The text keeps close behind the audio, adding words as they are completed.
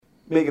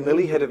Megan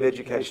Lilly, Head of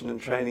Education and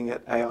Training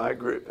at AI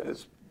Group.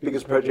 His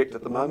biggest project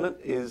at the moment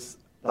is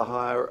the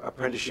higher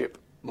apprenticeship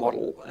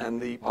model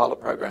and the pilot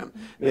program.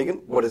 Megan,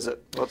 what is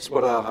it?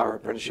 What are higher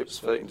apprenticeships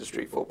for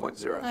Industry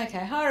 4.0?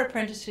 Okay, higher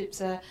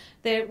apprenticeships are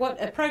they're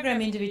what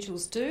program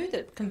individuals do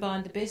that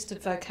combine the best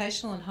of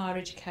vocational and higher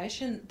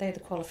education. They're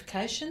the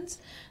qualifications.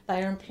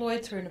 They are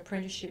employed through an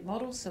apprenticeship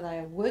model, so they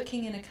are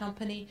working in a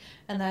company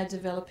and they are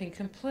developing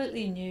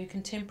completely new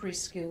contemporary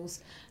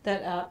skills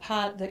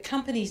that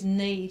companies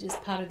need as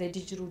part of their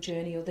digital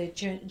journey or their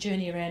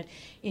journey around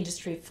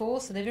Industry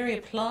 4. So they're very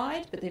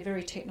applied, but they're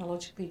very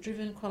technologically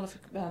driven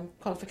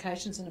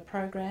qualifications in a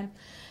program.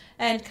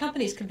 And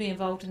companies can be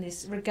involved in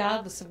this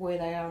regardless of where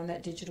they are in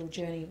that digital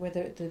journey,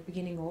 whether at the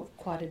beginning or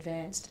quite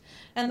advanced.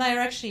 And they are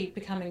actually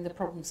becoming the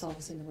problem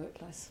solvers in the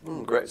workplace.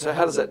 Great. So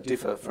how does that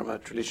differ from a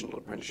traditional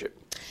apprenticeship?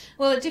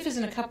 Well, it differs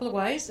in a couple of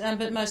ways,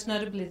 but most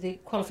notably the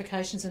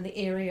qualifications in the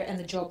area and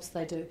the jobs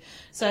they do.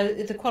 So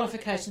the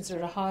qualifications are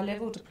at a high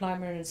level,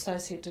 diploma and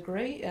associate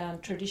degree.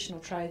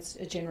 Traditional trades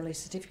are generally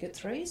certificate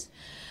 3s.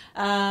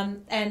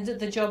 And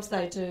the jobs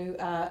they do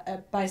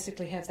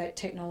basically have that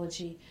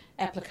technology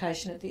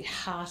application at the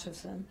heart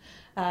of them,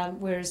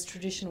 whereas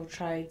traditional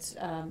trades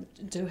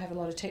do have a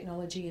lot of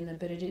technology in them,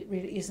 but it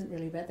really isn't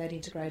really about that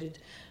integrated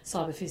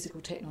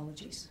cyber-physical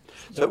technologies.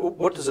 So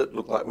what does it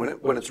look like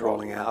when it's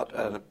rolling out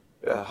and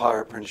a higher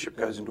apprenticeship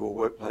goes into a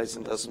workplace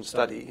and does some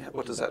study?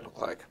 What does that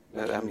look like?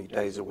 How many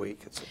days a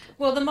week, etc.?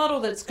 Well, the model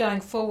that's going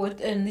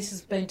forward, and this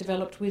has been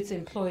developed with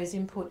employers'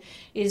 input,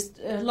 is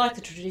like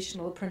the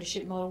traditional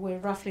apprenticeship model, where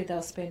roughly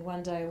they'll spend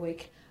 1 day a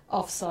week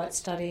off-site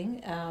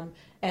studying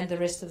and the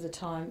rest of the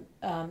time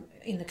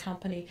in the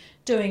company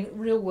doing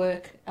real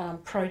work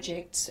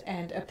projects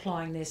and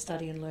applying their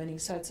study and learning.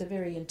 So it's a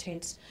very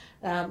intense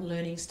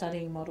learning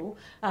studying model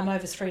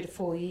over 3 to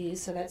 4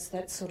 years. So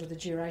that's sort of the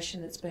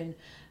duration that's been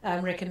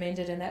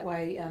recommended, and that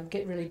way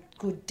get really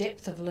good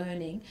depth of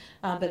learning,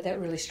 but that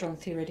really strong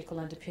theoretical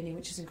underpinning,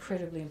 which is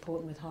incredibly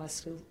important with high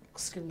skill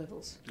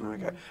levels.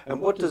 Okay.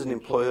 And what does an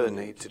employer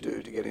need to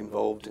do to get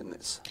involved in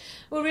this?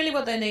 Well, really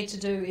what they need to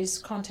do is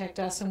contact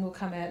us and we'll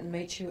come out and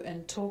meet you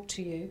and talk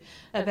to you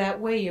about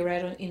where you're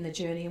at in the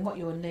journey and what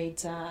your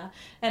needs are,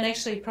 and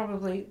actually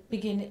probably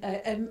begin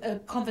a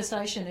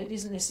conversation. It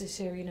isn't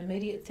necessarily an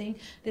immediate thing.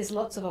 There's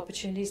lots of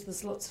opportunities,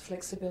 there's lots of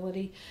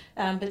flexibility,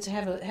 but to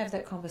have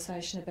that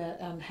conversation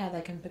about how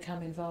they can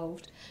become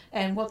involved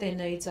and what their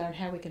needs are and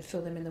how we can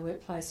fill them in the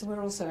workplace. And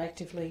we're also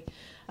actively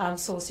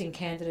sourcing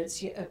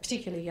candidates,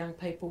 particularly young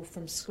people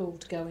from school,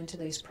 to go into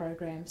these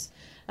programs.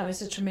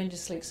 It's a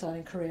tremendously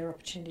exciting career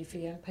opportunity for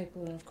young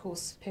people, and of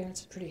course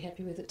parents are pretty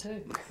happy with it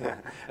too.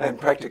 And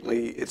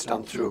practically it's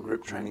done through a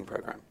group training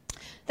program.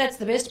 That's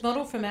the best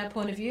model from our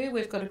point of view.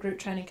 We've got a group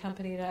training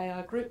company at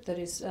AI Group that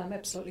is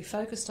absolutely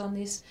focused on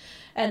this,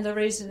 and the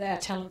reason, our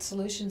talent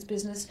solutions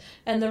business,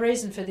 and the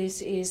reason for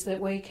this is that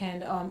we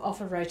can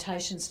offer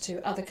rotations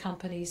to other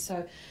companies.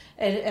 So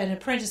an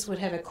apprentice would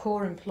have a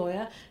core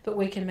employer, but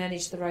we can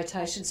manage the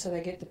rotations so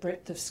they get the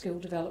breadth of skill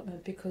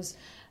development, because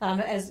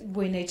as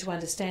we need to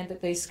understand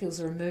that these skills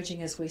are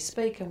emerging as we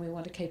speak, and we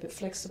want to keep it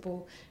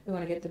flexible. We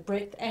want to get the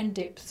breadth and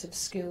depth of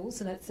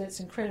skills, and that's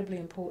incredibly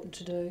important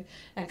to do,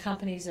 and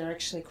companies are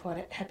actually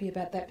quite happy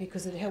about that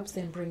because it helps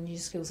them bring new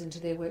skills into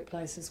their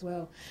workplace as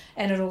well.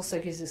 And it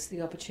also gives us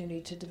the opportunity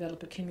to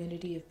develop a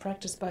community of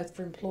practice both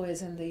for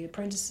employers and the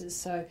apprentices.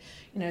 So,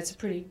 it's a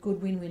pretty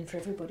good win-win for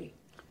everybody.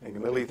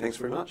 Megan Lilly, thanks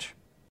very much.